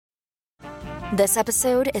This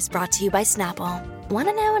episode is brought to you by Snapple. Want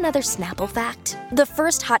to know another Snapple fact? The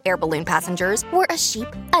first hot air balloon passengers were a sheep,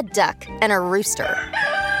 a duck, and a rooster.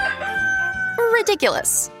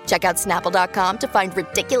 Ridiculous. Check out Snapple.com to find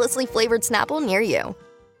ridiculously flavored Snapple near you.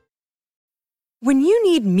 When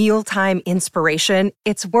you need mealtime inspiration,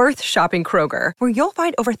 it's worth shopping Kroger, where you'll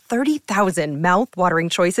find over 30,000 mouth-watering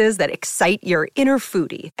choices that excite your inner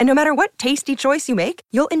foodie. And no matter what tasty choice you make,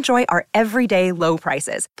 you'll enjoy our everyday low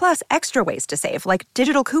prices, plus extra ways to save, like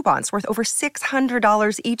digital coupons worth over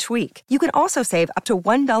 $600 each week. You can also save up to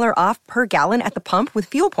 $1 off per gallon at the pump with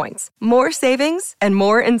fuel points. More savings and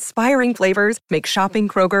more inspiring flavors make shopping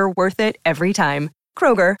Kroger worth it every time.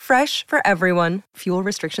 Kroger, fresh for everyone. Fuel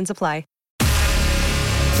restrictions apply.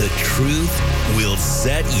 The truth will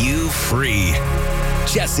set you free.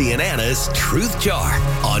 Jesse and Anna's Truth Jar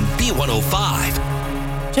on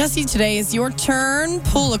B105. Jesse, today is your turn.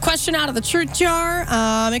 Pull a question out of the Truth Jar.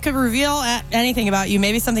 It could reveal anything about you,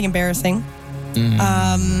 maybe something embarrassing.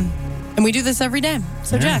 And we do this every day.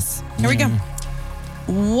 So, Jess, here we go.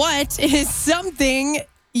 What is something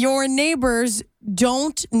your neighbors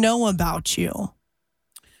don't know about you?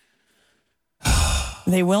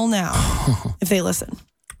 They will now if they listen.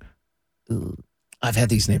 I've had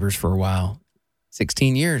these neighbors for a while.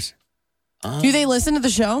 16 years. Do they listen to the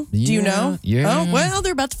show? Do you know? Yeah. Oh, well,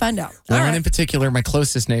 they're about to find out. One in particular, my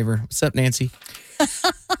closest neighbor. What's up, Nancy?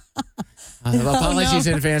 Apologies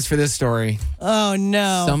in advance for this story. Oh,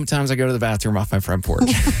 no. Sometimes I go to the bathroom off my front porch.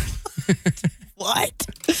 What?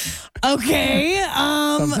 Okay.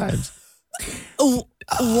 Sometimes.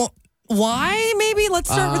 Why, maybe? Let's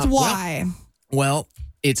start with why. Well,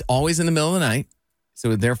 it's always in the middle of the night.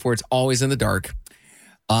 So therefore, it's always in the dark.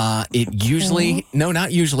 Not usually.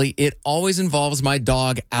 It always involves my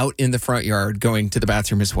dog out in the front yard going to the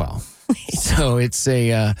bathroom as well. So it's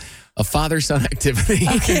a father-son activity.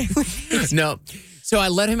 Okay. No. So I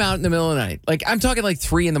let him out in the middle of the night. Like, I'm talking like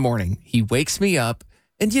 3 a.m. He wakes me up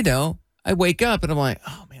and, I wake up and I'm like,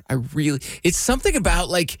 oh man, it's something about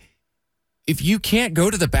like, if you can't go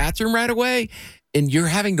to the bathroom right away and you're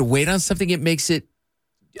having to wait on something, it makes it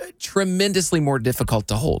tremendously more difficult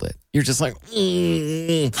to hold it. You're just like,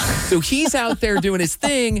 So he's out there doing his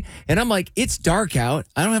thing, and I'm like, it's dark out.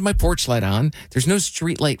 I don't have my porch light on. There's no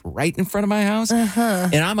street light right in front of my house.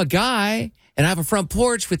 And I'm a guy, and I have a front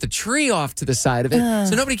porch with a tree off to the side of it,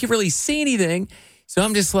 so nobody can really see anything. So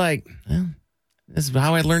I'm just like, well, this is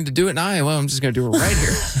how I learned to do it in Iowa. I'm just going to do it right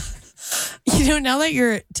here. Now that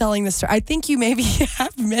you're telling this story, I think you maybe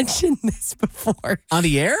have mentioned this before. On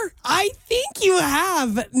the air? I think you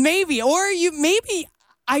have, maybe. Or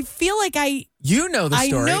I feel like You know the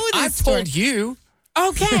story. I know this I've story. told you.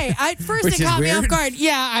 Okay. At first Which it is caught me weird. off guard.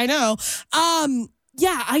 Yeah, I know.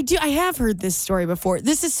 Yeah, I do. I have heard this story before.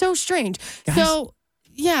 This is so strange. Guys, so,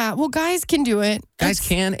 yeah, well, guys can do it. Guys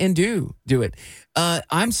can and do it.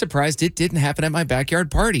 I'm surprised it didn't happen at my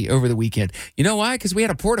backyard party over the weekend. You know why? Because we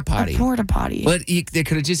had a porta potty. But they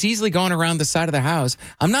could have just easily gone around the side of the house.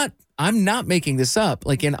 I'm not making this up.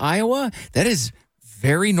 Like in Iowa, that is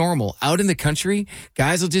very normal. Out in the country,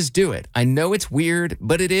 guys will just do it. I know it's weird,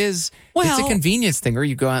 but it is. It's a convenience thing. Or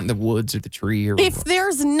you go out in the woods or the tree. Or if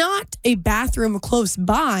there's not a bathroom close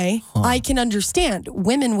by, I can understand.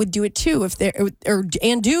 Women would do it too if they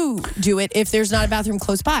do it if there's not a bathroom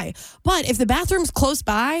close by. But if the bathroom's close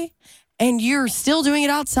by and you're still doing it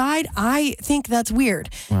outside, I think that's weird.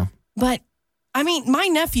 Wow. But I mean, my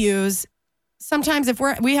nephews, sometimes if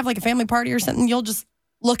we have like a family party or something, you'll just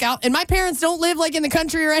look out. And my parents don't live like in the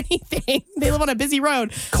country or anything. They live on a busy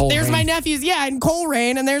road. There's my nephews, in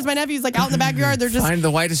Coleraine, and there's my nephews like out in the backyard. They're just find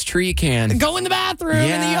the whitest tree you can. Go in the bathroom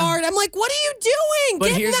in the yard. I'm like, what are you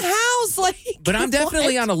doing? Get in the house. But I'm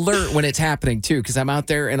definitely on alert when it's happening too, because I'm out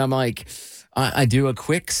there and I'm like, I do a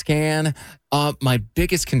quick scan. My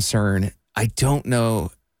biggest concern, I don't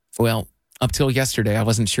know. Well, up till yesterday, I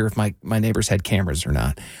wasn't sure if my neighbors had cameras or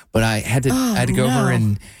not. But I had to go over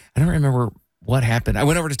and I don't remember what happened. I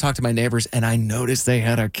went over to talk to my neighbors and I noticed they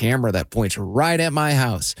had a camera that points right at my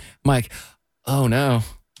house. I'm like, oh no.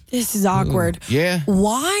 This is awkward. Ooh, yeah.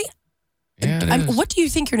 Why? Yeah, what do you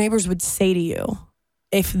think your neighbors would say to you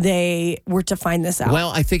if they were to find this out?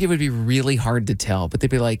 Well, I think it would be really hard to tell, but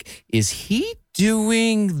they'd be like, is he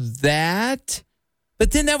doing that? But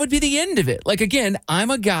then that would be the end of it. Like, again, I'm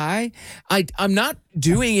a guy. I'm not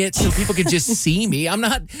doing it so people can just see me. I'm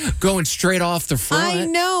not going straight off the front. I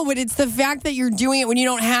know, but it's the fact that you're doing it when you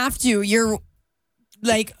don't have to. You're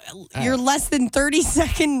less than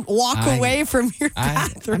 30-second walk away from your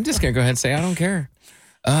bathroom. I'm just going to go ahead and say I don't care.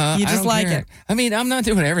 You just don't like care. it. I mean, I'm not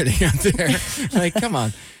doing everything out there. Like, come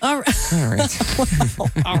on. All right. All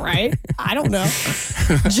right. All right. I don't know.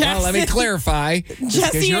 Well, let me clarify.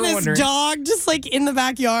 Jesse and his dog just like in the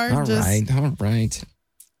backyard. All right.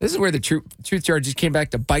 This is where the truth jar just came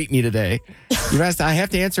back to bite me today. You asked, I have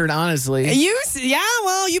to answer it honestly. You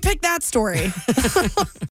picked that story.